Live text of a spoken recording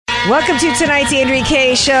Welcome to tonight's Andrea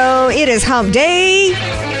Kaye Show. It is Hump Day.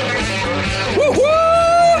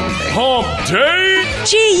 Hump Day?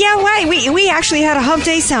 Gee, yeah, right. We actually had a Hump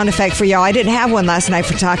Day sound effect for y'all. I didn't have one last night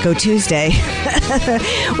for Taco Tuesday.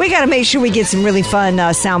 We got to make sure we get some really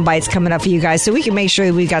fun sound bites coming up for you guys so we can make sure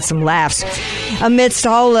that we've got some laughs amidst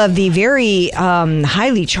all of the very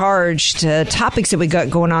highly charged topics that we got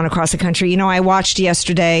going on across the country. You know, I watched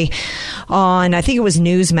yesterday on, I think it was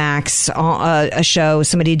Newsmax, a show.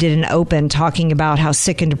 Somebody did an open talking about how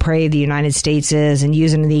sick and depraved the United States is and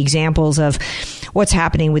using the examples of what's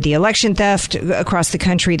happening with the election theft across the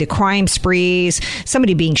country, the crime sprees,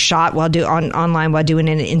 somebody being shot while online while doing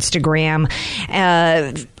an Instagram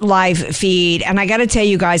live feed. And I got to tell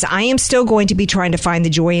you guys, I am still going to be trying to find the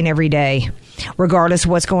joy in every day, regardless of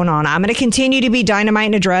what's going on. I'm going to continue to be Dynamite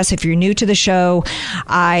in a Dress. If you're new to the show,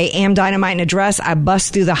 I am Dynamite in a Dress. I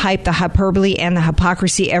bust through the hype, the hyperbole, and the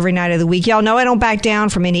hypocrisy every night of the week. Y'all know I don't back down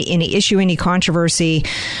from any issue, any controversy.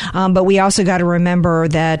 But we also got to remember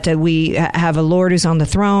that we have a Lord who's on the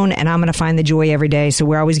throne, and I'm going to find the joy every day. So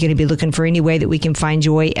we're always going to be looking for any way that we can find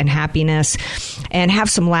joy and happiness and have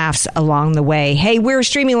some laughs along the way. Hey, we're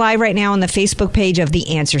streaming live right now on the Facebook page of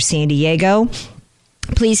The Answer San Diego.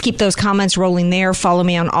 Please keep those comments rolling there. Follow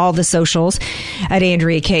me on all the socials at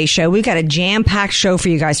Andrea Kaye Show. We've got a jam-packed show for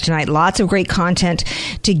you guys tonight. Lots of great content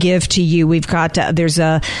to give to you. We've got there's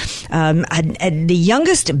the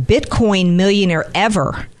youngest Bitcoin millionaire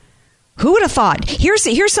ever. Who would have thought? Here's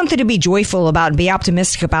something to be joyful about and be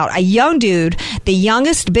optimistic about. A young dude, the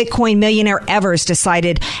youngest Bitcoin millionaire ever, has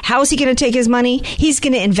decided, how is he going to take his money? He's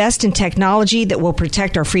going to invest in technology that will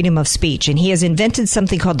protect our freedom of speech. And he has invented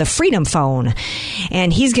something called the Freedom Phone.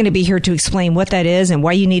 And he's going to be here to explain what that is and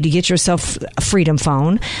why you need to get yourself a Freedom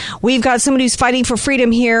Phone. We've got somebody who's fighting for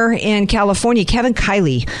freedom here in California, Kevin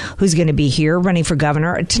Kiley, who's going to be here running for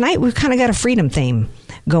governor. Tonight, we've kind of got a freedom theme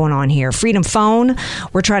going on here. Freedom Phone.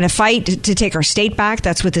 We're trying to fight to take our state back.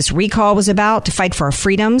 That's what this recall was about, to fight for our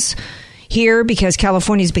freedoms here, because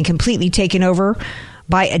California's been completely taken over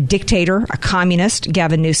by a dictator, a communist,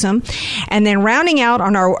 Gavin Newsom. And then rounding out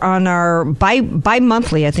on our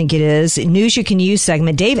bi-monthly, I think it is, News You Can Use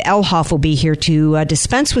segment, Dave Elhoff will be here to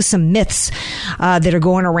dispense with some myths that are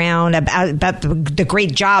going around about the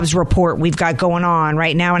great jobs report we've got going on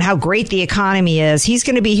right now and how great the economy is. He's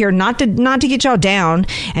going to be here not to get y'all down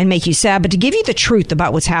and make you sad, but to give you the truth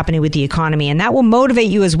about what's happening with the economy. And that will motivate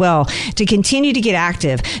you as well to continue to get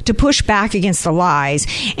active, to push back against the lies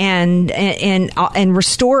and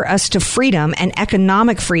restore us to freedom and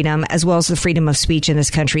economic freedom, as well as the freedom of speech in this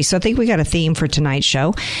country. So I think we got a theme for tonight's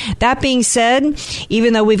show. That being said,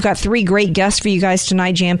 even though we've got three great guests for you guys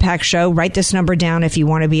tonight, jam-packed show, write this number down if you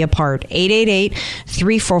want to be a part.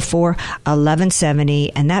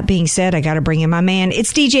 888-344-1170. And that being said, I got to bring in my man.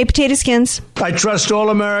 It's DJ Potato Skins. I trust all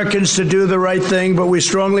Americans to do the right thing, but we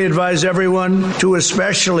strongly advise everyone to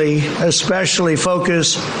especially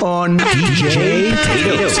focus on DJ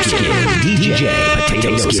Potato Skins. DJ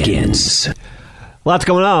Potato Skins. Lots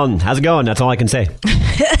going on. How's it going? That's all I can say.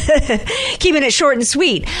 Keeping it short and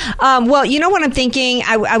sweet. Well, you know what I'm thinking?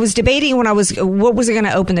 I was debating what was I going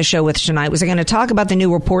to open the show with tonight? Was I going to talk about the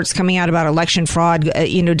new reports coming out about election fraud,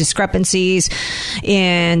 discrepancies,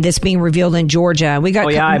 and this being revealed in Georgia? We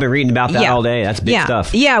got. I've been reading about that all day. That's big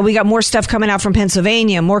stuff. Yeah, we got more stuff coming out from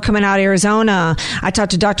Pennsylvania, more coming out of Arizona. I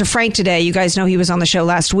talked to Dr. Frank today. You guys know he was on the show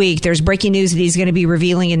last week. There's breaking news that he's going to be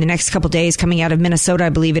revealing in the next couple of days coming out of Minnesota, I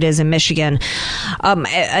believe it is, in Michigan.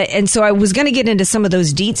 And so I was going to get into some of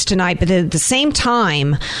those deets tonight, but at the same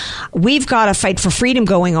time, we've got a fight for freedom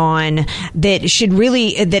going on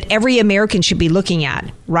that every American should be looking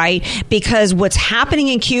at, right? Because what's happening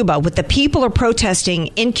in Cuba, what the people are protesting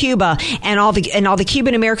in Cuba, and all the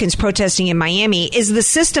Cuban Americans protesting in Miami, is the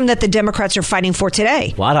system that the Democrats are fighting for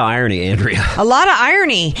today. A lot of irony, Andrea. A lot of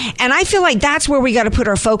irony, and I feel like that's where we got to put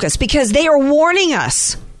our focus, because they are warning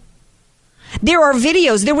us. There are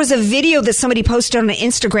videos. There was a video that somebody posted on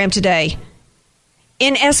Instagram today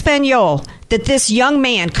in Espanol that this young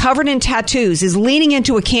man covered in tattoos is leaning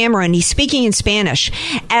into a camera and he's speaking in Spanish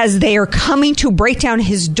as they are coming to break down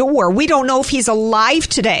his door. We don't know if he's alive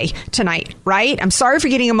tonight, right? I'm sorry for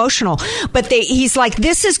getting emotional, but he's like,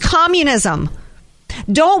 this is communism.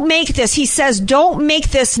 Don't make this, he says, don't make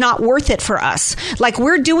this not worth it for us. Like,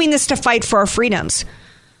 we're doing this to fight for our freedoms.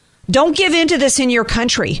 Don't give in to this in your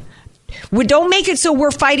country. Don't make it so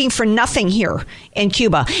we're fighting for nothing here in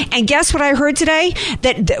Cuba. And guess what I heard today?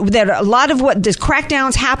 That a lot of what the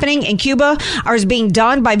crackdowns happening in Cuba are being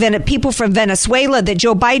done by people from Venezuela that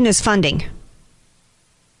Joe Biden is funding.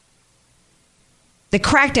 The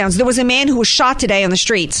crackdowns. There was a man who was shot today on the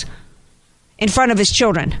streets in front of his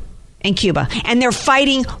children. in Cuba, and they're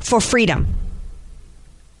fighting for freedom.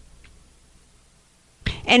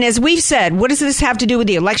 And as we've said, what does this have to do with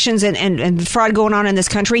the elections and fraud going on in this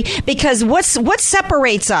country? Because what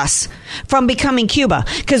separates us from becoming Cuba?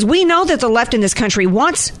 Because we know that the left in this country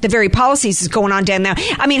wants the very policies that's going on down there.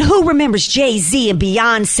 I mean, who remembers Jay-Z and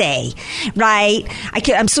Beyonce, right?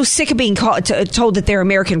 I'm so sick of being told that they're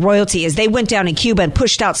American royalty as they went down in Cuba and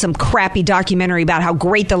pushed out some crappy documentary about how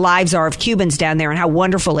great the lives are of Cubans down there and how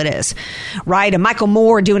wonderful it is, right? And Michael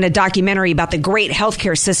Moore doing a documentary about the great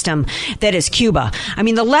healthcare system that is Cuba. I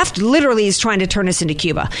mean, the left literally is trying to turn us into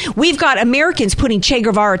Cuba. We've got Americans putting Che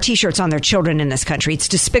Guevara t-shirts on their children in this country. It's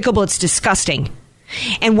despicable. It's disgusting.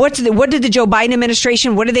 And what did the Joe Biden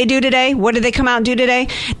administration, what did they do today? What did they come out and do today?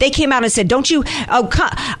 They came out and said, don't you come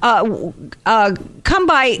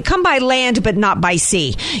by land, but not by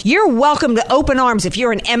sea. You're welcome to open arms if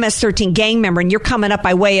you're an MS-13 gang member and you're coming up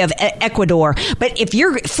by way of Ecuador. But if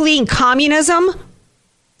you're fleeing communism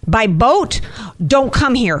by boat, don't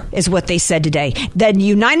come here, is what they said today. The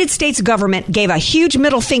United States government gave a huge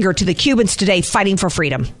middle finger to the Cubans today fighting for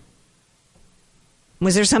freedom.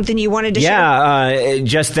 Was there something you wanted to share? Yeah,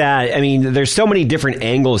 just that. I mean, there's so many different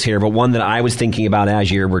angles here, but one that I was thinking about as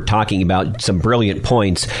you were talking about some brilliant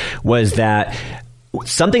points was that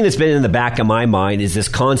something that's been in the back of my mind is this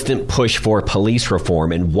constant push for police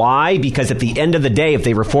reform. And why? Because at the end of the day, if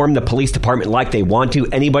they reform the police department like they want to,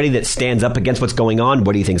 anybody that stands up against what's going on,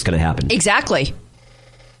 what do you think is going to happen? Exactly.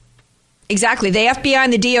 The FBI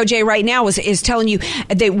and the DOJ right now is telling you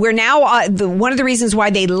that we're now one of the reasons why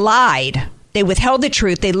they lied. They withheld the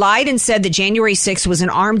truth. They lied and said that January 6th was an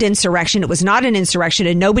armed insurrection. It was not an insurrection,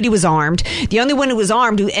 and nobody was armed. The only one who was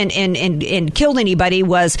armed and killed anybody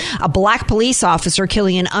was a black police officer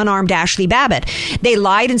killing an unarmed Ashley Babbitt. They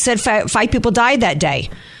lied and said 5 people died that day.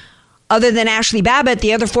 Other than Ashley Babbitt,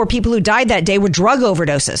 the other 4 people who died that day were drug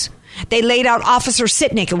overdoses. They laid out Officer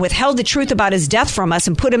Sitnik and withheld the truth about his death from us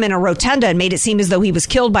and put him in a rotunda and made it seem as though he was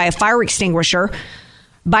killed by a fire extinguisher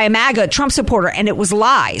by a MAGA Trump supporter, and it was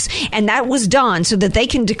lies. And that was done so that they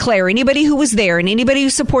can declare anybody who was there and anybody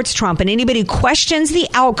who supports Trump and anybody who questions the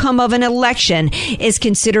outcome of an election is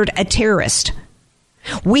considered a terrorist.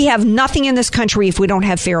 We have nothing in this country if we don't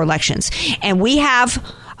have fair elections. And we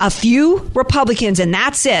have a few Republicans, and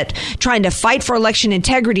that's it, trying to fight for election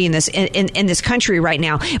integrity in this country right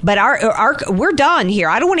now. But we're done here.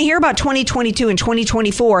 I don't want to hear about 2022 and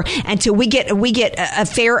 2024 until we get a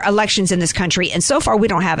fair elections in this country. And so far, we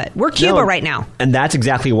don't have it. We're Cuba right now. And that's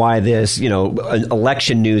exactly why this,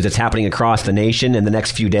 election news that's happening across the nation in the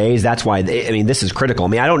next few days. That's why, this is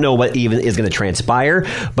critical. I don't know what even is going to transpire,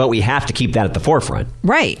 but we have to keep that at the forefront.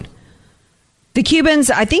 Right. The Cubans,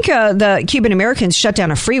 I think the Cuban Americans shut down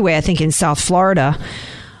a freeway, I think, in South Florida,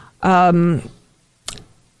 carrying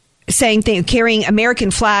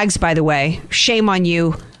American flags, by the way. Shame on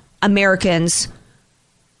you, Americans,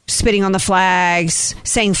 spitting on the flags,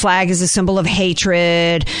 saying flag is a symbol of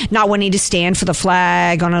hatred, not wanting to stand for the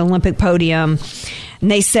flag on an Olympic podium. And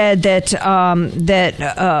they said that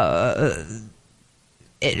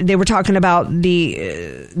they were talking about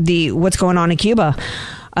the what's going on in Cuba.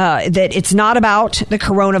 That it's not about the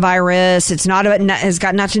coronavirus. Has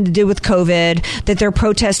got nothing to do with COVID, that they're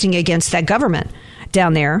protesting against that government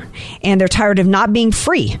down there. And they're tired of not being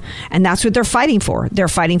free. And that's what they're fighting for. They're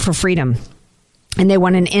fighting for freedom. And they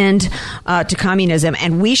want an end to communism.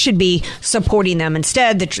 And we should be supporting them.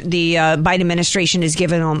 Instead, the Biden administration is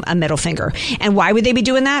giving them a middle finger. And why would they be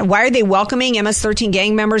doing that? Why are they welcoming MS-13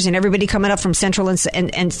 gang members and everybody coming up from Central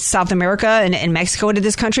and South America and Mexico into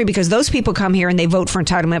this country? Because those people come here and they vote for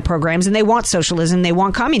entitlement programs and they want socialism. They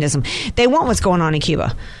want communism. They want what's going on in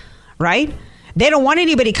Cuba, right? They don't want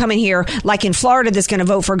anybody coming here like in Florida that's going to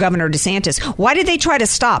vote for Governor DeSantis. Why did they try to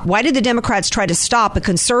stop? Why did the Democrats try to stop a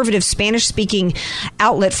conservative Spanish-speaking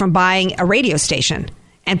outlet from buying a radio station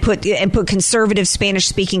and put conservative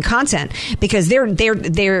Spanish-speaking content? Because they're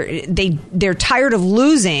tired of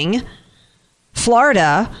losing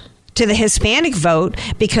Florida to the Hispanic vote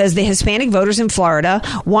because the Hispanic voters in Florida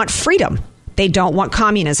want freedom. They don't want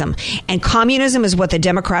communism. And communism is what the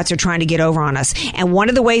Democrats are trying to get over on us. And one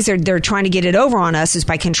of the ways they're trying to get it over on us is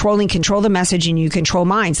by control the message and you control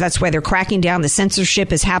minds. That's why they're cracking down. The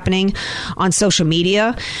censorship is happening on social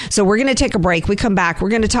media. So we're going to take a break. We come back. We're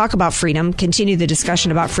going to talk about freedom, continue the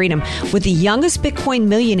discussion about freedom with the youngest Bitcoin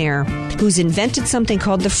millionaire who's invented something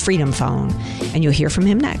called the Freedom Phone. And you'll hear from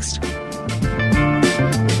him next.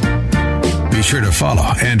 Be sure to follow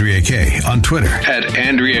Andrea Kaye on Twitter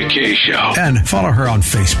 @AndreaKayeShow. And follow her on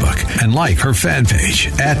Facebook and like her fan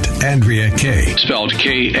page @AndreaKaye. Spelled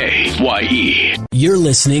Kaye. You're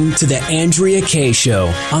listening to The Andrea Kaye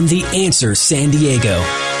Show on The Answer San Diego.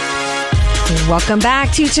 Welcome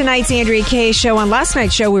back to tonight's Andrea Kaye Show. On last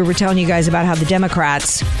night's show, we were telling you guys about how the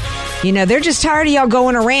Democrats, they're just tired of y'all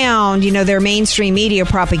going around, their mainstream media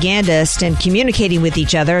propagandists and communicating with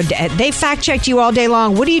each other. They fact-checked you all day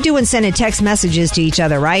long. What are you doing sending text messages to each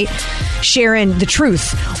other, right? Sharing the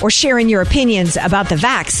truth or sharing your opinions about the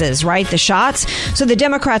vaxes, right? The shots. So the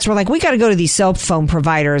Democrats were like, we got to go to these cell phone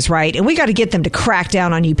providers, right? And we got to get them to crack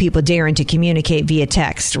down on you people daring to communicate via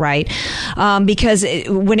text, right? Because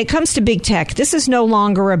when it comes to big tech, this is no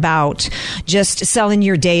longer about just selling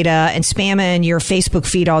your data and spamming your Facebook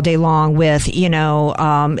feed all day long with,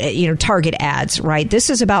 target ads, right? This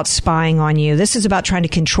is about spying on you. This is about trying to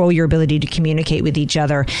control your ability to communicate with each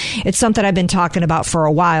other. It's something I've been talking about for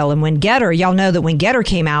a while. And when Getter, y'all know that when Getter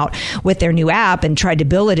came out with their new app and tried to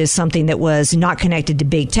bill it as something that was not connected to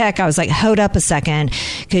big tech, I was like, hold up a second,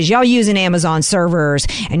 because y'all using Amazon servers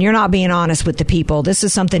and you're not being honest with the people. This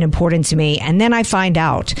is something important to me. And then I find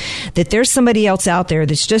out that there's somebody else out there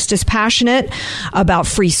that's just as passionate about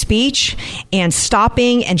free speech and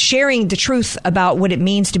stopping and sharing the truth about what it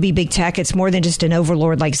means to be big tech. It's more than just an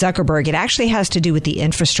overlord like Zuckerberg. It actually has to do with the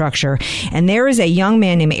infrastructure. And there is a young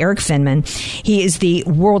man named Eric Finman. He is the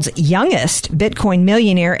world's youngest Bitcoin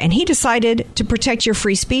millionaire, and he decided to protect your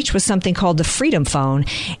free speech with something called the Freedom Phone.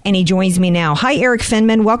 And he joins me now. Hi, Eric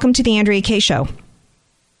Finman. Welcome to the Andrea Kaye Show.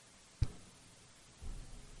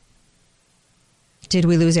 Did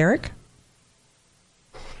we lose Eric?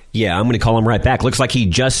 Yeah, I'm going to call him right back. Looks like he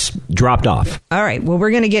just dropped off. All right. Well,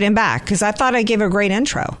 we're going to get him back because I thought I gave a great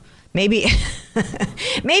intro. Maybe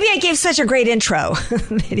I gave such a great intro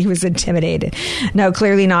that he was intimidated. No,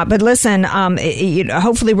 clearly not. But listen,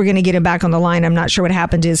 hopefully we're going to get him back on the line. I'm not sure what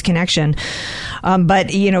happened to his connection. But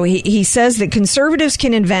he says that conservatives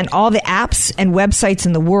can invent all the apps and websites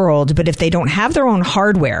in the world, but if they don't have their own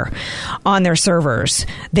hardware on their servers,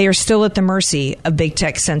 they are still at the mercy of big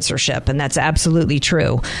tech censorship. And that's absolutely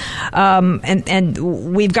true.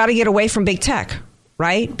 And we've got to get away from big tech.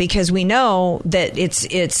 Right? Because we know that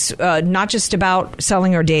it's not just about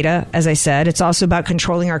selling our data, as I said. It's also about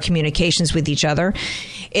controlling our communications with each other.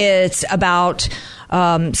 It's about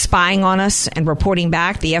spying on us and reporting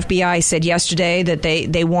back. The FBI said yesterday that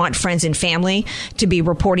they want friends and family to be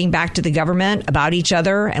reporting back to the government about each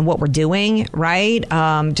other and what we're doing, right?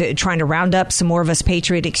 Trying to round up some more of us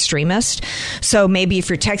patriot extremists. So maybe if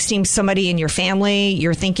you're texting somebody in your family,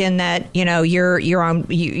 you're thinking that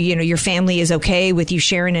your family is okay with you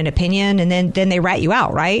sharing an opinion, and then they rat you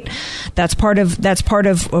out, right? That's part of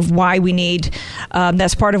why we need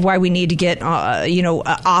to get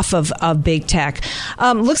off of big tech.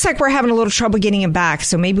 Looks like we're having a little trouble getting him back,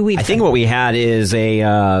 so maybe I think what we had is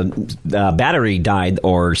a battery died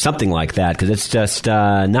or something like that, because it's just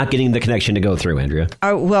not getting the connection to go through, Andrea.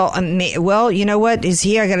 Well, you know what? Is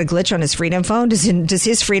he? I got a glitch on his Freedom Phone. Does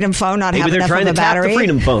his Freedom Phone not have enough of a battery? Maybe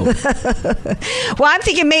they're trying to tap the Freedom Phone. Well, I'm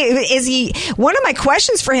thinking, is he? One of my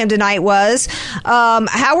questions for him tonight was,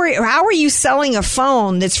 how are you selling a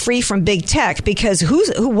phone that's free from big tech? Because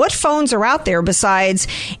what phones are out there besides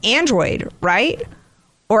Android, right?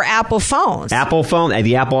 Or Apple phones. Apple phone,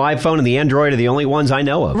 the Apple iPhone and the Android are the only ones I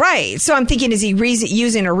know of. Right. So I'm thinking, is he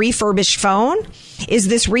using a refurbished phone? Is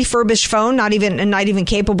this refurbished phone not even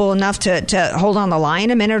capable enough to hold on the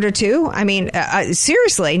line a minute or two? I mean,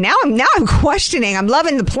 seriously. Now I'm questioning. I'm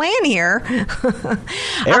loving the plan here.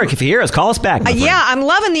 Eric, if you hear us, call us back. Yeah, I'm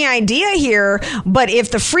loving the idea here. But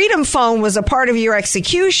if the Freedom Phone was a part of your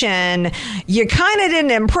execution, you kind of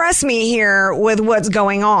didn't impress me here with what's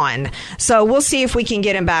going on. So we'll see if we can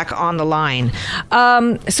get him back on the line.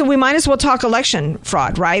 So we might as well talk election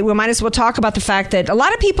fraud, right? We might as well talk about the fact that a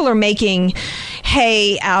lot of people are making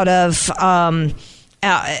hay out of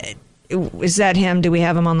is that him? Do we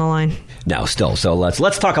have him on the line? No, still. So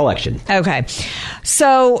let's talk election. Okay.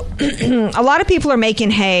 So a lot of people are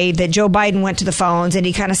making hay that Joe Biden went to the phones and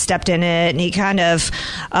he kind of stepped in it, and he kind of,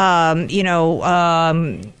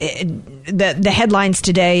 the headlines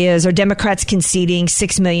today are Democrats conceding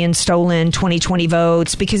 6 million stolen 2020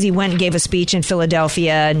 votes because he went and gave a speech in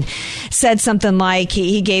Philadelphia and said something like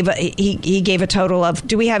he gave a total of.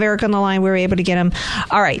 Do we have Eric on the line? We were able to get him.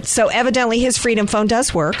 All right. So evidently his Freedom Phone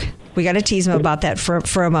does work. We got to tease him about that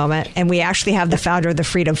for a moment. And we actually have the founder of the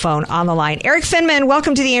Freedom Phone on the line. Eric Finman,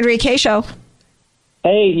 welcome to the Andrea Kaye Show.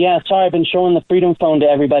 Hey, yeah, sorry, I've been showing the Freedom Phone to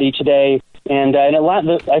everybody today. And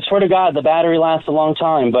I swear to God, the battery lasts a long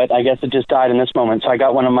time, but I guess it just died in this moment. So I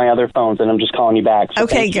got one of my other phones, and I'm just calling you back. So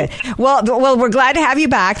okay, good. Well, we're glad to have you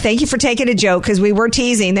back. Thank you for taking a joke, because we were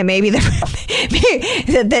teasing that maybe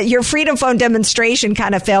that your Freedom Phone demonstration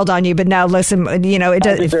kind of failed on you. But now, listen, it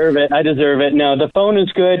does. I deserve it. No, the phone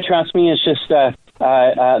is good. Trust me. It's just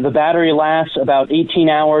the battery lasts about 18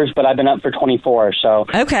 hours, but I've been up for 24. So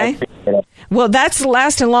okay. Well, that's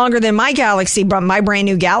lasting longer than my brand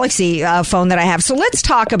new Galaxy phone that I have. So let's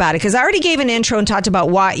talk about it, because I already gave an intro and talked about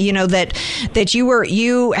why, that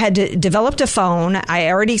you had developed a phone. I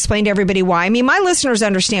already explained to everybody why. I mean, my listeners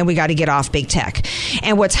understand we got to get off big tech.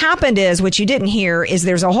 And what's happened is, what you didn't hear is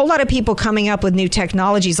there's a whole lot of people coming up with new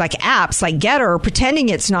technologies like apps like Getter, pretending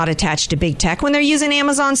it's not attached to big tech when they're using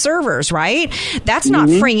Amazon servers, right? That's not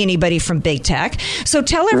freeing anybody from big tech. So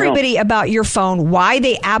tell everybody about your phone, why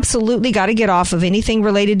they absolutely got to get off of anything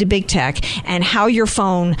related to big tech, and how your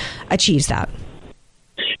phone achieves that.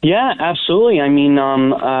 Yeah, absolutely. I mean,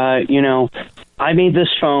 I made this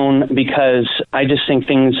phone because I just think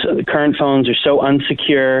current phones are so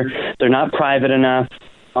unsecure. They're not private enough.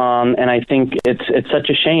 And I think it's such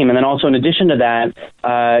a shame. And then also, in addition to that,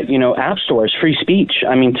 app stores, free speech.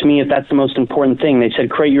 I mean, to me, that's the most important thing. They said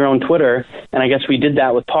create your own Twitter, and I guess we did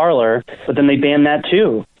that with Parler, but then they banned that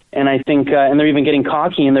too. And I think, and they're even getting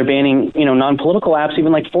cocky, and they're banning, non-political apps,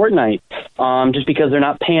 even like Fortnite, just because they're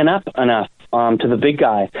not paying up enough to the big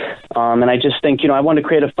guy. And I just think, I want to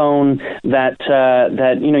create a phone that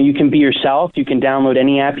you can be yourself. You can download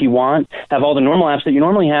any app you want, have all the normal apps that you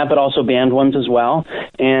normally have, but also banned ones as well.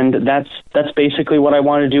 And that's basically what I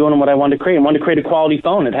want to do and what I want to create. I want to create a quality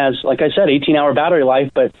phone. It has, like I said, 18-hour battery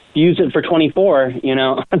life, but use it for 24,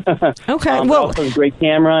 Okay. Well, also a great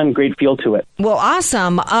camera and great feel to it. Well,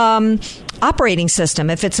 awesome. Operating system.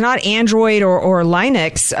 If it's not Android or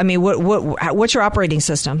Linux, I mean, what's your operating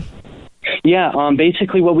system? Yeah,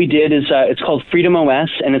 basically what we did is it's called Freedom OS,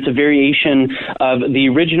 and it's a variation of the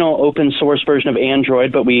original open source version of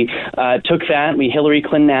Android, but we took that, we Hillary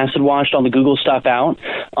Clinton acid washed all the Google stuff out,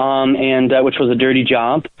 and which was a dirty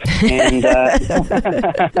job, and to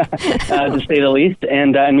say the least,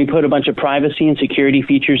 and we put a bunch of privacy and security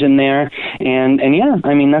features in there, and yeah,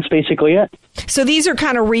 I mean, that's basically it. So these are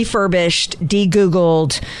kind of refurbished,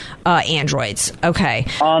 de-Googled Androids. Okay.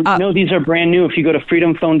 No, these are brand new. If you go to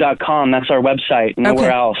freedomphone.com, that's our website,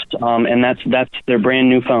 nowhere else. And that's their brand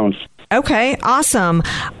new phones. Okay, awesome.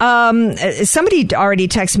 Somebody already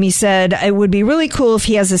texted me, said it would be really cool if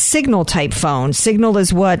he has a Signal type phone. Signal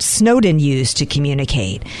is what Snowden used to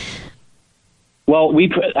communicate. Well,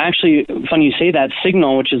 actually, funny you say that,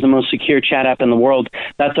 Signal, which is the most secure chat app in the world,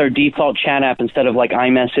 that's our default chat app instead of like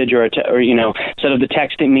iMessage or instead of the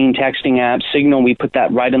main texting app, Signal, we put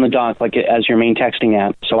that right in the dock as your main texting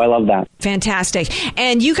app. So I love that. Fantastic.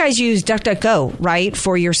 And you guys use DuckDuckGo, right,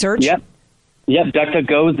 for your search? Yep,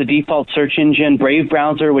 DuckDuckGo is the default search engine. Brave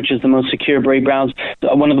browser, which is the most secure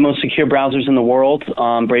one of the most secure browsers in the world,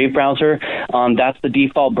 Brave browser. That's the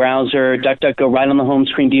default browser. DuckDuckGo right on the home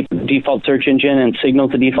screen, default search engine, and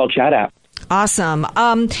Signal's the default chat app. Awesome.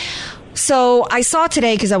 So I saw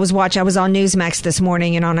today, because I was on Newsmax this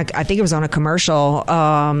morning, and I think it was on a commercial,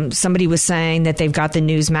 somebody was saying that they've got the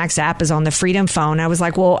Newsmax app is on the Freedom phone. I was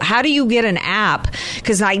like, well, how do you get an app?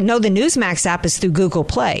 Because I know the Newsmax app is through Google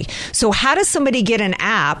Play. So how does somebody get an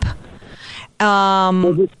app?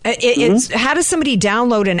 How does somebody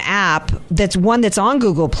download an app that's on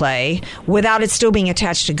Google Play without it still being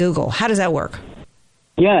attached to Google? How does that work?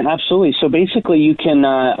 Yeah, absolutely. So basically, you can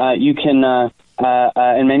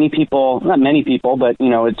and many people, not many people, but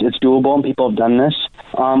it's doable, and people have done this.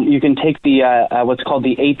 You can take the what's called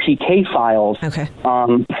the APK files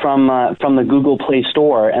from the Google Play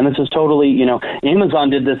Store, and this is totally, Amazon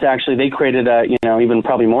did this actually. They created a even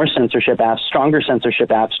probably more stronger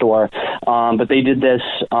censorship app store, but they did this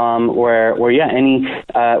where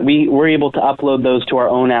we were able to upload those to our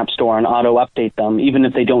own app store and auto update them, even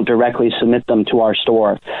if they don't directly submit them to our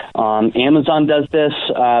store. Amazon does this,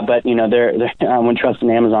 but I wouldn't trust an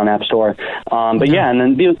Amazon app store. But yeah, and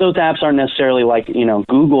then those apps aren't necessarily like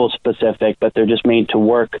Google specific, but they're just made to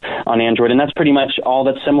work on Android, and that's pretty much all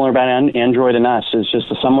that's similar about Android and us. Is just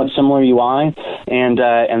a somewhat similar UI, and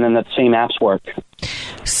then the same apps work.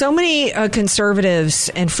 So many conservatives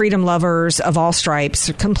and freedom lovers of all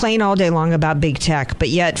stripes complain all day long about big tech, but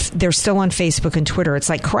yet they're still on Facebook and Twitter. It's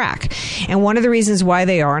like crack. And one of the reasons why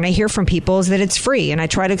they are, and I hear from people, is that it's free. And I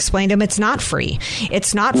try to explain to them it's not free.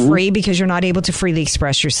 It's not free because you're not able to freely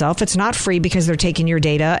express yourself. It's not free because they're taking your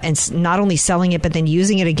data and not only selling it, but then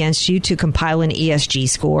using it against you to compile an ESG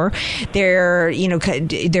score.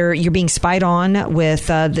 You're being spied on with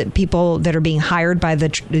the people that are being hired by the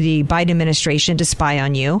Biden administration to spy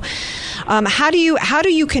on you. How do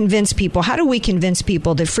you convince people? How do we convince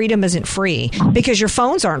people that freedom isn't free? Because your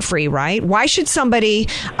phones aren't free, right? Why should somebody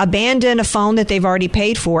abandon a phone that they've already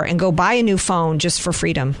paid for and go buy a new phone just for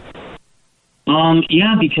freedom?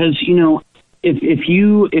 Yeah, because if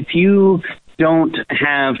you don't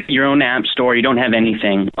have your own app store, you don't have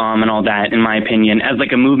anything, and all that, in my opinion. As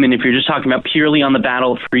like a movement, if you're just talking about purely on the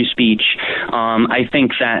battle of free speech, I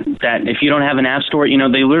think that if you don't have an app store,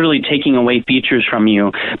 they're literally taking away features from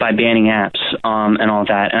you by banning apps, and all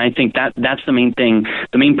that. And I think that's the main thing.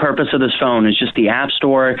 The main purpose of this phone is just the app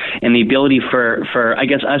store and the ability for I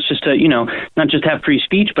guess us just to, not just have free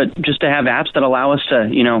speech, but just to have apps that allow us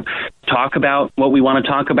to, talk about what we want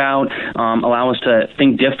to talk about, allow us to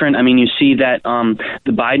think different. I mean, you see that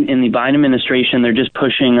the Biden administration, they're just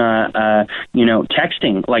pushing,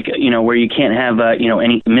 texting, like, where you can't have,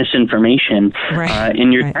 any misinformation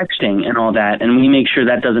in your texting and all that. And we make sure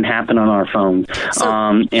that doesn't happen on our phone.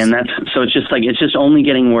 And it's just only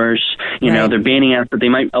getting worse. They're banning apps, but they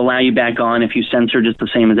might allow you back on if you censor just the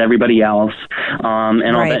same as everybody else,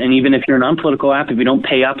 and all that. And even if you're a non-political app, if you don't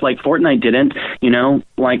pay up like Fortnite didn't,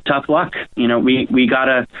 like tough luck. We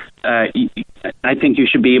gotta. I think you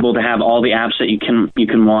should be able to have all the apps that you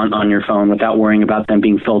can want on your phone without worrying about them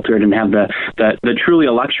being filtered, and have the truly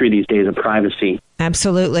a luxury these days of privacy.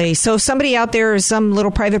 Absolutely. So if somebody out there, some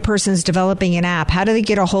little private person is developing an app, how do they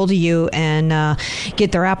get a hold of you and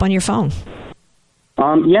get their app on your phone?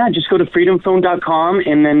 Just go to freedomphone.com,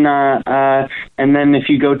 and then if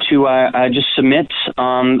you go to just submit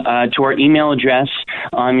to our email address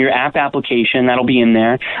your app application, that'll be in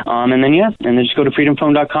there. And then just go to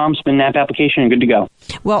freedomphone.com, submit an app application, and good to go.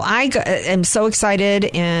 Well, I am so excited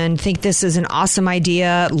and think this is an awesome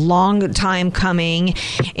idea, long time coming,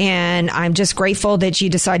 and I'm just grateful that you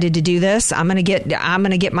decided to do this. I'm gonna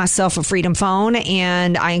get myself a Freedom Phone,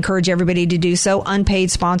 and I encourage everybody to do so. Unpaid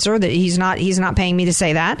sponsor. That he's not paying me to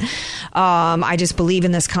say that. I just believe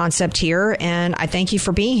in this concept here, and I thank you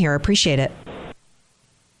for being here. I appreciate it.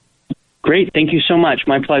 Great. Thank you so much.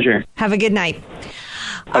 My pleasure. Have a good night.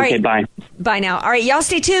 All okay, right. Bye. Bye now. All right, y'all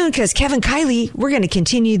stay tuned, because Kevin Kiley, we're going to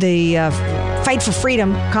continue the Fight for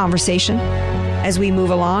Freedom conversation as we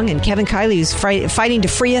move along. And Kevin Kiley, who's fighting to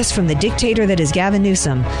free us from the dictator that is Gavin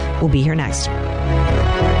Newsom, will be here next.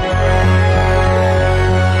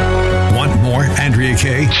 Want more Andrea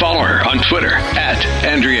Kaye? Follow her on Twitter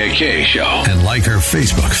 @Andrea Kaye Show. And like her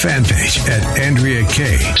Facebook fan page @Andrea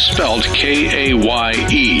Kaye. Spelled Kaye.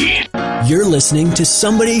 You're listening to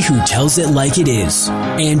somebody who tells it like it is.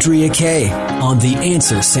 Andrea Kaye on The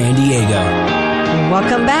Answer San Diego.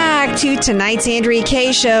 Welcome back to tonight's Andrea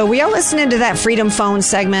Kaye Show. We are listening to that Freedom Phone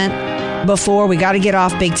segment before. We got to get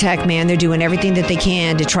off big tech, man. They're doing everything that they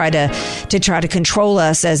can to try to control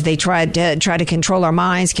us, as they try to control our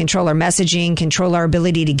minds, control our messaging, control our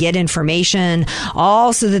ability to get information,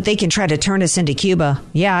 all so that they can try to turn us into Cuba.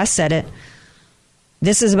 Yeah, I said it.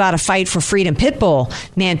 This is about a fight for freedom. Pitbull,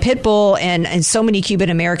 man, Pitbull and so many Cuban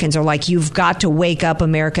Americans are like, you've got to wake up,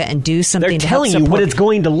 America, and do something. They're to help telling you what it's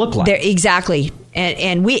going to look like. Exactly.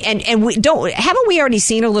 And we don't, haven't we already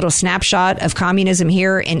seen a little snapshot of communism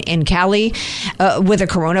here in Cali with a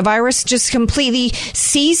coronavirus, just completely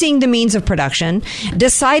seizing the means of production,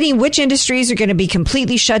 deciding which industries are going to be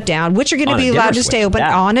completely shut down, which are going to be allowed to stay open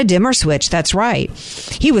on a dimmer switch. That's right.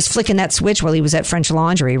 He was flicking that switch while he was at French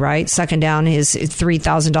Laundry, right? Sucking down his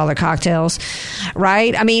 $3,000 cocktails,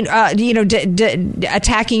 right? I mean,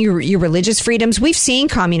 attacking your religious freedoms. We've seen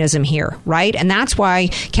communism here, right? And that's why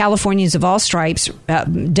Californians of all stripes,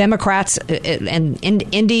 Democrats and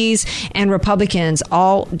Indies and Republicans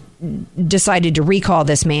all decided to recall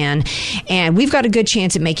this man, and we've got a good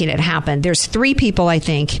chance at making it happen. There's three people, I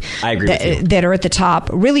think, that are at the top.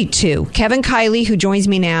 Really two. Kevin Kiley, who joins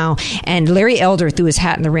me now, and Larry Elder threw his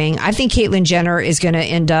hat in the ring. I think Caitlyn Jenner is going to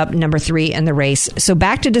end up number 3 in the race. So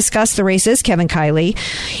back to discuss the race is Kevin Kiley.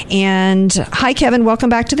 And hi, Kevin. Welcome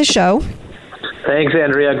back to the show. Thanks,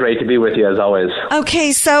 Andrea. Great to be with you, as always.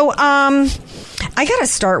 Okay, so I got to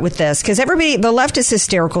start with this, because the left is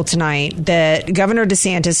hysterical tonight that Governor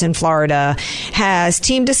DeSantis in Florida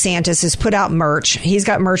Team DeSantis has put out merch. He's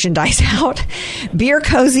got merchandise out, beer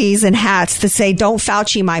cozies and hats that say, "Don't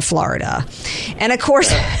Fauci my Florida." And of course,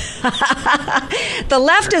 the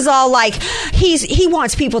left is all like, he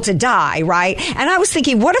wants people to die, right? And I was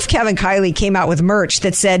thinking, what if Kevin Kiley came out with merch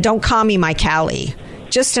that said, "Don't call me my Cali"?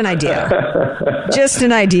 Just an idea. Just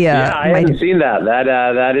an idea. Yeah, I haven't seen that.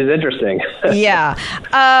 That is interesting. Yeah.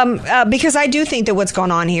 Because I do think that what's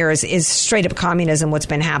going on here is straight up communism, what's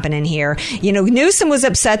been happening here. Newsom was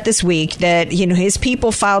upset this week that, his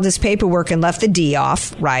people filed his paperwork and left the D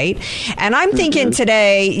off, right? And I'm thinking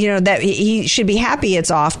today, that he should be happy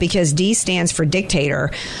it's off, because D stands for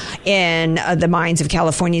dictator in the minds of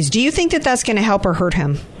Californians. Do you think that that's going to help or hurt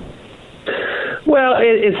him? Well,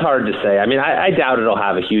 it's hard to say. I mean, I doubt it'll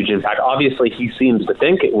have a huge impact. Obviously, he seems to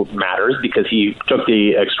think it matters because he took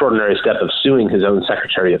the extraordinary step of suing his own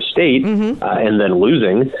Secretary of State and then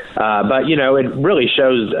losing. But, it really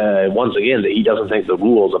shows, once again, that he doesn't think the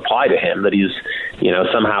rules apply to him, that he's,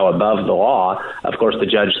 somehow above the law. Of course, the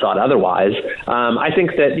judge thought otherwise. I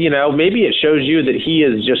think that, maybe it shows you that he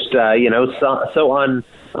is just, so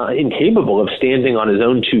incapable of standing on his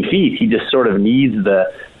own 2 feet. He just sort of needs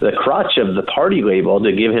the crutch of the party label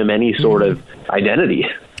to give him any sort of identity.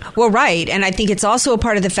 Well, right. And I think it's also a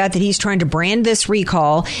part of the fact that he's trying to brand this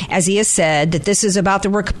recall, as he has said, that this is about the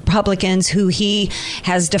Republicans who he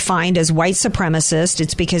has defined as white supremacists.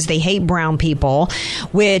 It's because they hate brown people,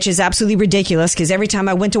 which is absolutely ridiculous because every time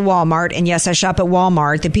I went to Walmart, and yes, I shop at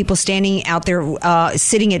Walmart, the people standing out there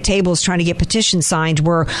sitting at tables trying to get petitions signed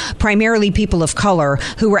were primarily people of color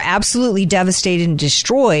who were absolutely devastated and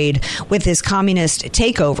destroyed with his communist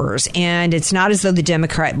takeovers. And it's not as though the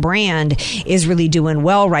Democrat brand is really doing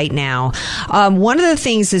well right now. One of the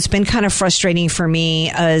things that's been kind of frustrating for me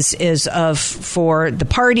for the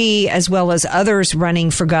party as well as others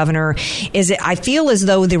running for governor is that I feel as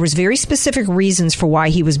though there was very specific reasons for why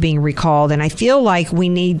he was being recalled. And I feel like we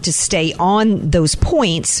need to stay on those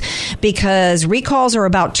points because recalls are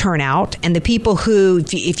about turnout, and the people who,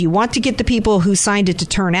 if you want to get the people who signed it to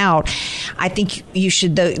turn out, I think you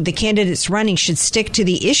should, the candidates running should stick to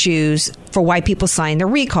the issues for why people signed the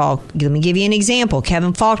recall. Let me give you an example.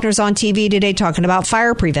 Kevin Faulkner's on TV today talking about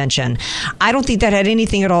fire prevention. I don't think that had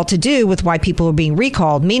anything at all to do with why people are being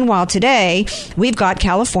recalled. Meanwhile, today, we've got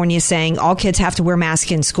California saying all kids have to wear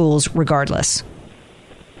masks in schools regardless.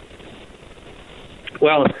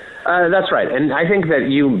 Well, that's right. And I think that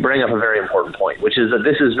you bring up a very important point, which is that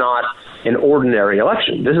this is not an ordinary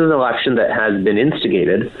election. This is an election that has been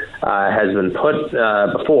instigated, has been put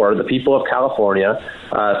before the people of California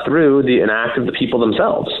through an act of the people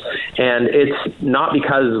themselves. And it's not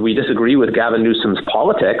because we disagree with Gavin Newsom's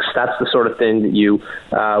politics. That's the sort of thing that you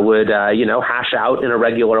would, hash out in a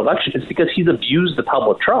regular election. It's because he's abused the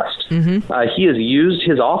public trust. He has used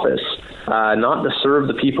his office not to serve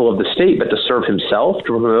the people of the state, but to serve himself,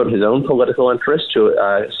 to promote his own political interests,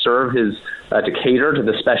 to serve his to cater to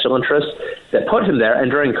the special interests that put him there.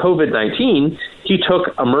 And during COVID-19, he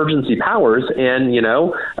took emergency powers and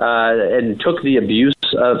took the abuse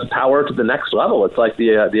of power to the next level. It's like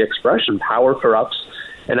the expression, power corrupts,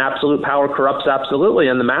 and absolute power corrupts absolutely.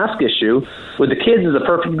 And the mask issue with the kids is a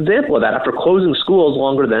perfect example of that. After closing schools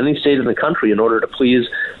longer than any state in the country in order to please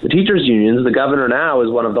the teachers' unions, the governor now is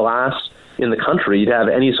one of the last in the country to have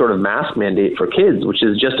any sort of mask mandate for kids, which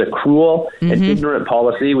is just a cruel and ignorant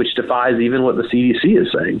policy, which defies even what the CDC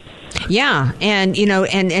is saying. Yeah. And,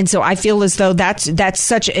 and so I feel as though that's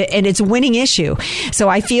such, and it's a winning issue. So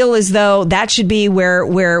I feel as though that should be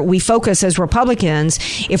where we focus as Republicans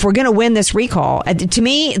if we're going to win this recall. To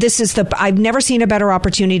me, I've never seen a better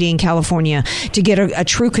opportunity in California to get a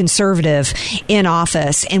true conservative in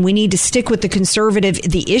office. And we need to stick with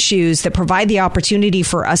the issues that provide the opportunity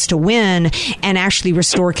for us to win and actually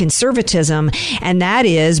restore conservatism. And that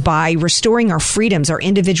is by restoring our freedoms, our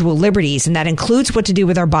individual liberties. And that includes what to do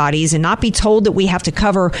with our bodies and not be told that we have to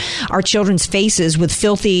cover our children's faces with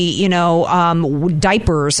filthy,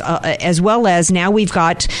 diapers, as well as now we've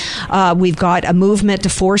got a movement to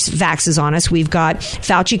force vaxes on us. We've got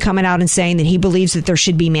Fauci coming out and saying that he believes that there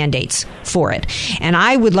should be mandates for it. And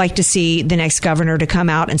I would like to see the next governor to come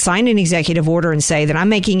out and sign an executive order and say that I'm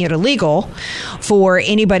making it illegal for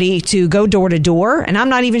anybody to go door to door. And I'm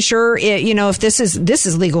not even sure, if this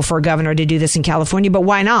is legal for a governor to do this in California, but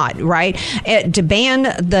why not, right? To ban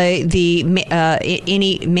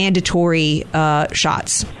any mandatory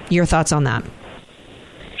shots. Your thoughts on that?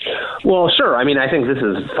 Well, sure. I mean, I think this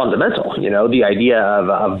is fundamental. The idea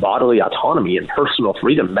of bodily autonomy and personal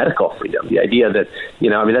freedom, medical freedom. The idea that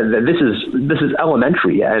this is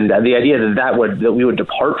elementary, and the idea that we would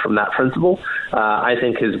depart from that principle, I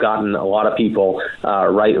think, has gotten a lot of people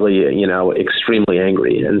rightly, extremely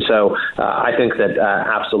angry. And so I think that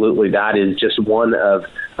absolutely that is just one of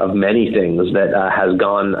many things that has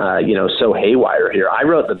gone, so haywire here. I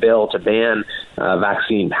wrote the bill to ban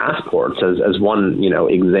vaccine passports as one,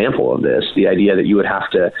 example of this. The idea that you would have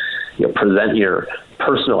to present your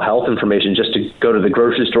personal health information just to go to the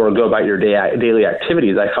grocery store or go about your daily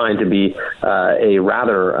activities, I find to be a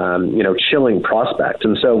rather, chilling prospect.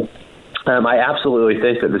 And so I absolutely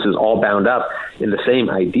think that this is all bound up in the same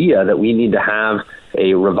idea that we need to have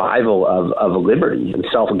a revival of liberty and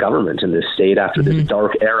self-government in this state after this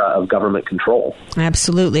dark era of government control.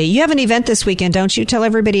 Absolutely. You have an event this weekend, don't you? Tell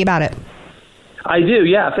everybody about it. I do,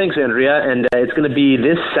 yeah. Thanks, Andrea. And it's going to be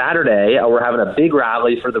this Saturday. We're having a big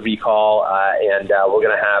rally for the recall, and we're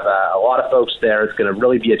going to have a lot of folks there. It's going to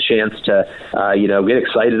really be a chance to, get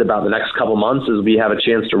excited about the next couple months as we have a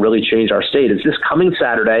chance to really change our state. It's this coming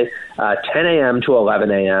Saturday, 10 a.m. to 11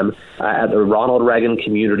 a.m. At the Ronald Reagan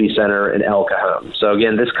Community Center in El Cajon. So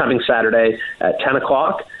again, this coming Saturday at 10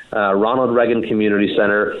 o'clock. Ronald Reagan Community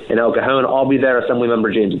Center in El Cajon. I'll be there.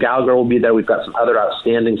 Assemblymember James Gallagher will be there. We've got some other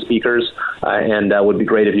outstanding speakers, and would be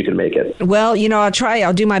great if you could make it. Well, I'll try.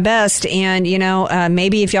 I'll do my best. And,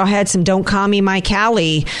 maybe if y'all had some Don't Call Me My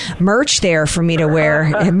Callie merch there for me to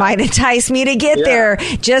wear, it might entice me to get there.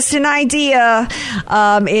 Just an idea.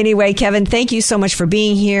 Anyway, Kevin, thank you so much for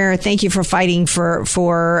being here. Thank you for fighting for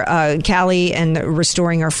Callie and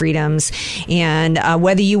restoring our freedoms. And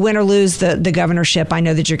whether you win or lose the governorship, I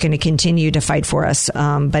know that you're going to continue to fight for us.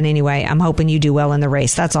 But anyway, I'm hoping you do well in the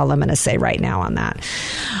race. That's all I'm going to say right now on that.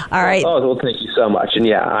 All right. Oh, well, thank you so much.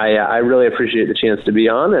 And I really appreciate the chance to be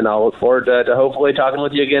on, and I'll look forward to hopefully talking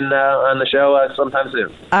with you again on the show sometime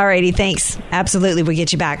soon. All righty. Thanks. Absolutely. We'll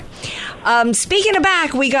get you back. Speaking of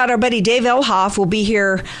back, we got our buddy Dave Elhoff will be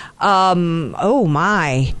here. Oh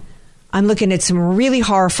my. I'm looking at some really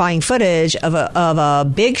horrifying footage of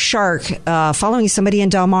a big shark following somebody in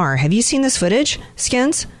Del Mar. Have you seen this footage,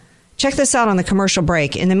 Skins? Check this out on the commercial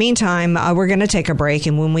break. In the meantime, we're going to take a break,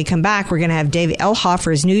 and when we come back, we're going to have Dave Elhoff for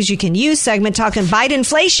his News You Can Use segment talking Biden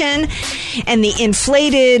inflation and the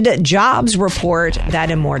inflated jobs report. That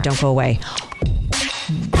and more. Don't go away.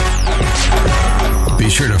 Be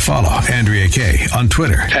sure to follow Andrea Kaye on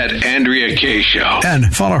Twitter At Andrea Kaye Show.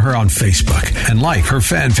 and follow her on Facebook and like her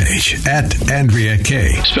fan page at Andrea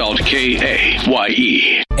Kaye. Spelled Kaye.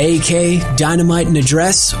 AK, Dynamite and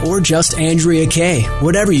Address, or just Andrea Kaye.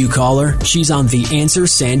 Whatever you call her, she's on The Answer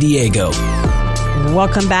San Diego.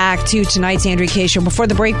 Welcome back to tonight's Andrea Kaye Show. Before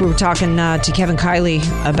the break, we were talking to Kevin Kiley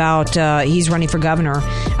about he's running for governor,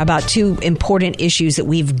 about two important issues that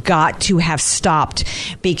we've got to have stopped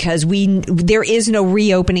because there is no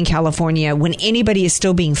reopening California when anybody is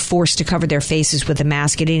still being forced to cover their faces with a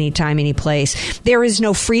mask at any time, any place. There is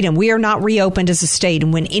no freedom. We are not reopened as a state,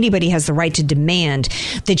 and when anybody has the right to demand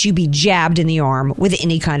that you be jabbed in the arm with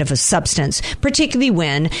any kind of a substance, particularly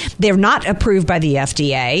when they're not approved by the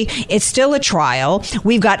FDA, it's still a trial.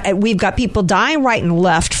 We've got people dying right and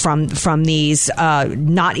left from these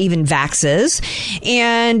not even vaxes,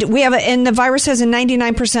 and and the virus has a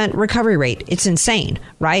 99% recovery rate. It's insane,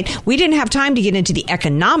 right? We didn't have time to get into the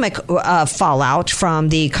economic fallout from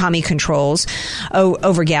the commie controls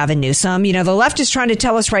over Gavin Newsom. The left is trying to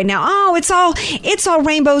tell us right now, oh, it's all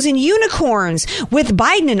rainbows and unicorns with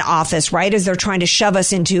Biden in office, right? As they're trying to shove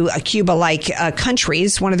us into Cuba-like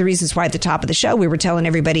countries. One of the reasons why at the top of the show we were telling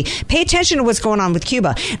everybody, pay attention to what's going on with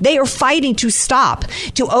Cuba. They are fighting to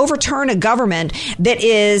overturn a government that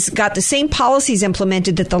is got the same policies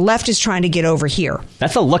implemented that the left is trying to get over here.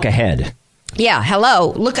 That's a look ahead. Yeah,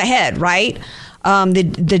 hello, look ahead, right?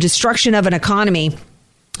 The destruction of an economy.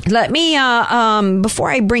 Let me, before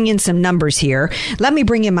I bring in some numbers here, let me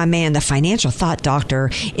bring in my man, the financial thought doctor.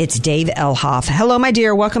 It's Dave Elhoff. Hello, my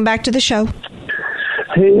dear. Welcome back to the show.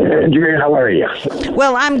 Hey, Andrea, how are you?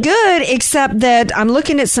 Well, I'm good, except that I'm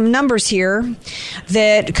looking at some numbers here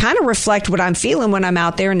that kind of reflect what I'm feeling when I'm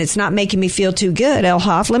out there, and it's not making me feel too good,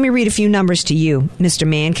 Elhoff. Let me read a few numbers to you, Mr.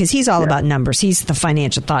 Man, because he's all about numbers. He's the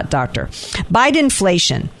financial thought doctor. Biden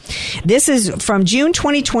inflation. This is from June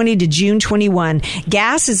 2020 to June 21.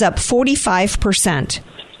 Gas is up 45%.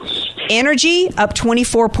 Energy up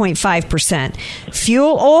 24.5%.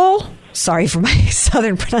 Fuel oil, sorry for my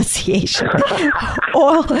southern pronunciation.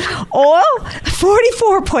 Oil,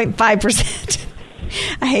 44.5%.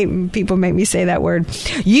 I hate when people make me say that word.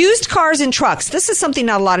 Used cars and trucks. This is something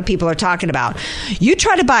not a lot of people are talking about. You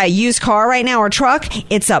try to buy a used car right now or truck,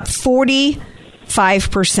 it's up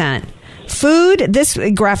 45%. Food, this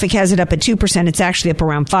graphic has it up at 2%. It's actually up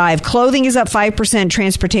around 5%. Clothing is up 5%.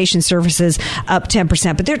 Transportation services up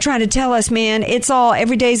 10%. But they're trying to tell us, man, it's all,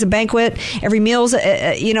 every day's a banquet. Every meal's,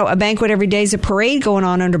 a banquet. Every day's a parade going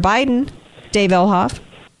on under Biden. Dave Elhoff.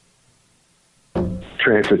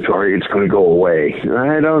 Transitory, it's going to go away.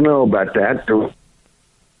 I don't know about that.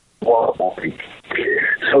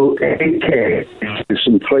 So, AK, this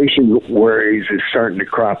inflation worries is starting to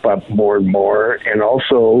crop up more and more. And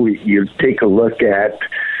also, you take a look at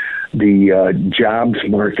the jobs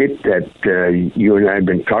market that you and I have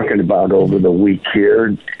been talking about over the week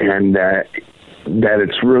here, and that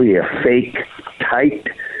it's really a fake, tight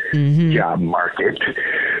job market.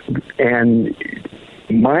 And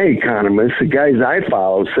my economists, the guys I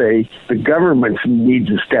follow, say the government needs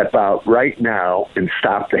to step out right now and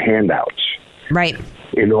stop the handouts. Right.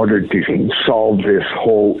 In order to solve this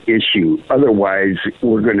whole issue. Otherwise,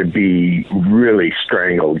 we're going to be really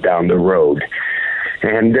strangled down the road.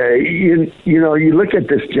 And, you look at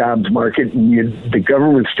this jobs market, and the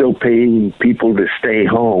government's still paying people to stay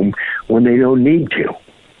home when they don't need to.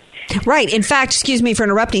 Right. In fact, excuse me for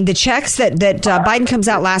interrupting, the checks that Biden comes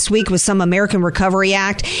out last week with some American Recovery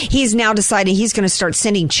Act, he's now decided he's going to start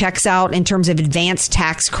sending checks out in terms of advanced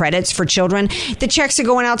tax credits for children. The checks are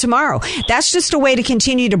going out tomorrow. That's just a way to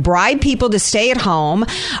continue to bribe people to stay at home,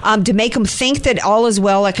 to make them think that all is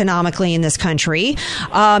well economically in this country.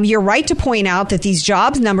 You're right to point out that these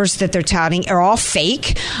jobs numbers that they're touting are all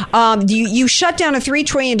fake. You shut down a $3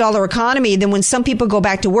 trillion economy, then when some people go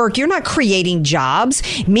back to work, you're not creating jobs.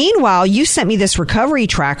 Meanwhile, you sent me this recovery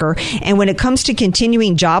tracker, and when it comes to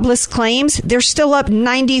continuing jobless claims, they're still up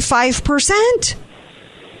 95%.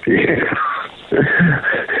 Yeah.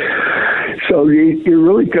 So it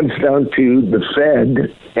really comes down to the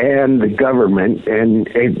Fed and the government, and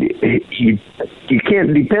you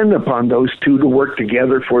can't depend upon those two to work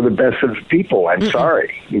together for the best of the people. I'm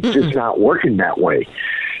sorry. It's just not working that way.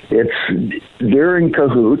 They're in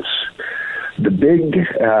cahoots. The big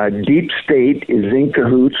deep state is in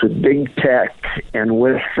cahoots with big tech and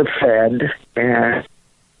with the Fed, and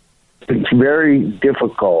it's very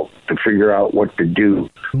difficult to figure out what to do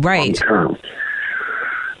long term.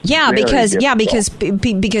 Yeah, because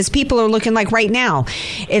people are looking like right now,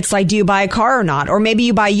 it's like, do you buy a car or not? Or maybe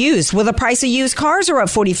you buy used. Well, the price of used cars are up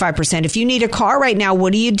 45%. If you need a car right now,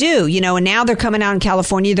 what do you do? And now they're coming out in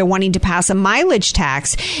California. They're wanting to pass a mileage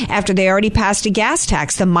tax after they already passed a gas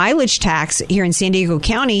tax. The mileage tax here in San Diego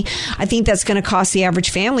County, I think that's going to cost the average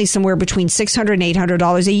family somewhere between $600 and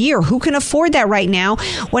 $800 a year. Who can afford that right now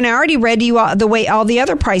when I already read you the way all the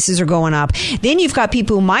other prices are going up? Then you've got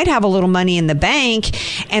people who might have a little money in the bank,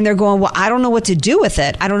 and they're going, well, I don't know what to do with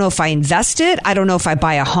it. I don't know if I invest it. I don't know if I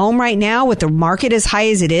buy a home right now with the market as high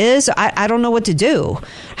as it is. I don't know what to do.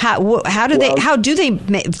 How do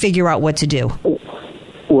they figure out what to do?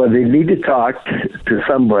 Well, they need to talk to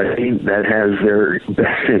somebody that has their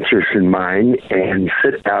best interest in mind and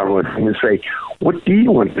sit down with them and say, what do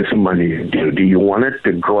you want this money to do? Do you want it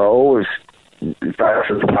to grow as fast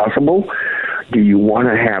as possible? Do you want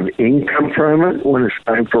to have income from it when it's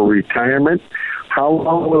time for retirement? How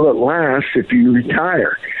long will it last if you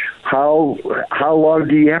retire? How long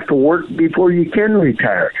do you have to work before you can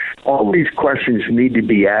retire? All these questions need to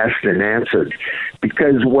be asked and answered,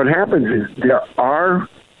 because what happens is there are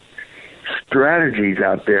strategies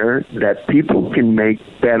out there that people can make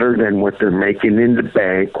better than what they're making in the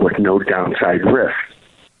bank with no downside risk.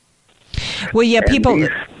 Well, yeah,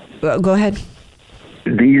 go ahead.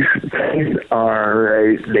 These things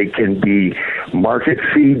they can be market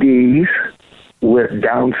CDs with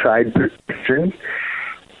downside protection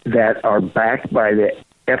that are backed by the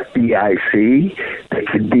FDIC. They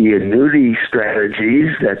could be annuity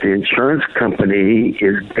strategies that the insurance company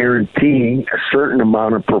is guaranteeing a certain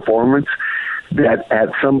amount of performance that at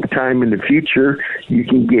some time in the future you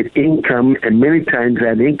can get income, and many times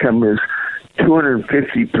that income is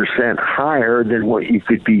 250% higher than what you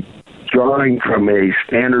could be drawing from a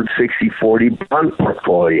standard 60-40 bond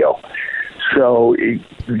portfolio. So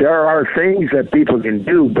there are things that people can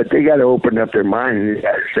do, but they got to open up their mind and they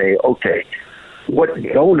got to say, okay, what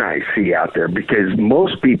don't I see out there? Because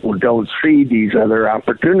most people don't see these other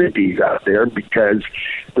opportunities out there because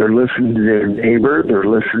they're listening to their neighbor, they're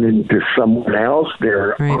listening to someone else,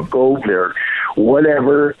 their uncle, their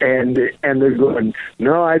whatever, and they're going,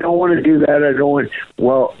 no, I don't want to do that. I don't want.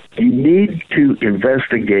 Well, you need to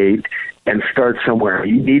investigate and start somewhere.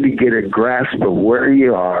 You need to get a grasp of where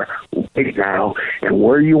you are right now and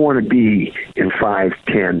where you want to be in 5,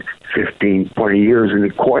 10, 15, 20 years. And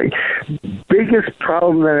the biggest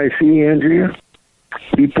problem that I see, Andrea,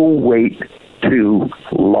 people wait too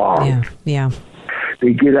long. Yeah.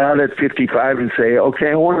 They get out at 55 and say,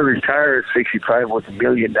 okay, I want to retire at 65 with $1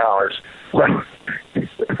 million. Well,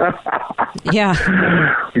 yeah.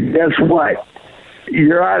 Guess what?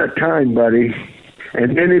 You're out of time, buddy.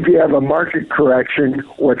 And then if you have a market correction,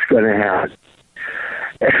 what's going to happen?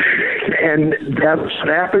 And that's what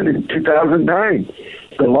happened in 2009,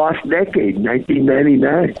 the lost decade,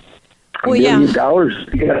 1999.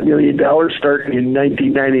 $1 million starting in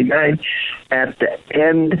 1999. At the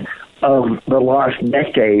end of the lost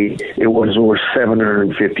decade, it was worth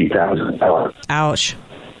 $750,000. Ouch.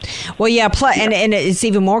 Well, yeah, and it's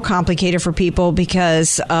even more complicated for people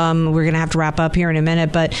because we're going to have to wrap up here in a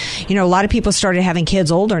minute. But, a lot of people started having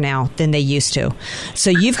kids older now than they used to. So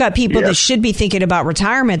you've got people that should be thinking about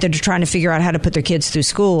retirement that are trying to figure out how to put their kids through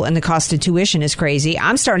school, and the cost of tuition is crazy.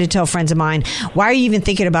 I'm starting to tell friends of mine, why are you even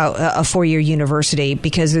thinking about a 4-year university?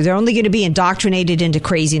 Because they're only going to be indoctrinated into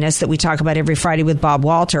craziness that we talk about every Friday with Bob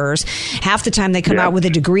Walters. Half the time they come out with a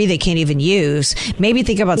degree they can't even use. Maybe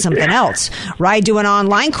think about something else, right? Do an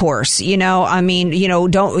online course,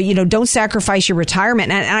 don't sacrifice your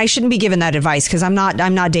retirement. And I shouldn't be giving that advice because I'm not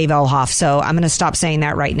Dave Elhoff. So I'm going to stop saying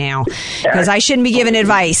that right now because I shouldn't be giving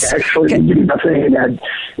advice. Actually, you're not saying that.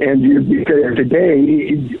 And because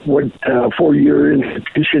today, what 4-year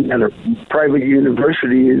institution at a private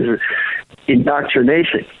university is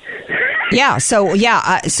indoctrination. Yeah. So,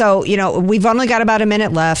 we've only got about a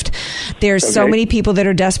minute left. There's so many people that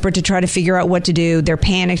are desperate to try to figure out what to do. They're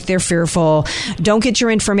panicked. They're fearful. Don't get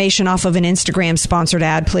your information off of an Instagram sponsored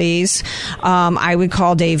ad, please. I would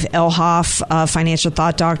call Dave Elhoff, Financial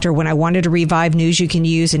Thought Doctor. When I wanted to revive news you can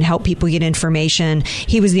use and help people get information,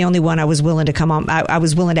 he was the only one I was willing to come on. I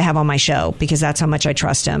was willing to have on my show because that's how much I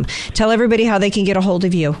trust him. Tell everybody how they can get a hold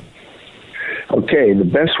of you. Okay, the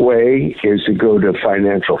best way is to go to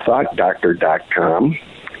financialthoughtdoctor.com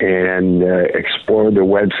and explore the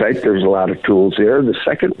website. There's a lot of tools there. The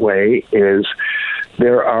second way is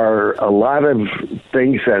there are a lot of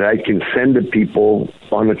things that I can send to people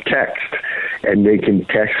on a text, and they can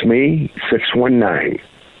text me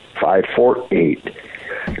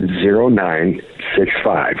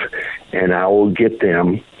 619-548-0965, and I will get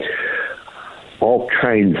them all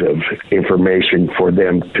kinds of information for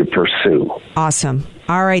them to pursue. Awesome.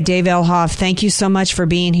 All right, Dave Elhoff, thank you so much for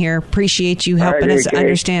being here. Appreciate you helping us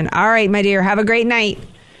understand. All right, my dear, have a great night.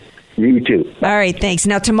 You too. All right, thanks.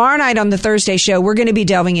 Now, tomorrow night on the Thursday show, we're going to be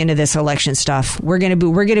delving into this election stuff. We're going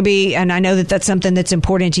to be, and I know that that's something that's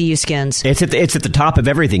important to you, Skins. It's at the top of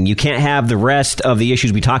everything. You can't have the rest of the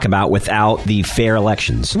issues we talk about without the fair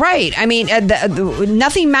elections. Right. I mean,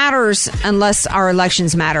 nothing matters unless our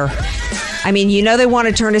elections matter. I mean, they want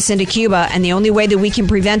to turn us into Cuba, and the only way that we can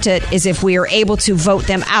prevent it is if we are able to vote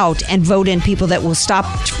them out and vote in people that will stop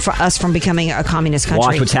us from becoming a communist country.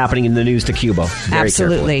 Watch what's happening in the news to Cuba. Very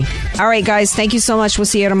Absolutely. Carefully. All right, guys, thank you so much. We'll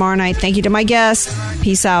see you tomorrow night. Thank you to my guests.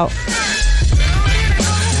 Peace out.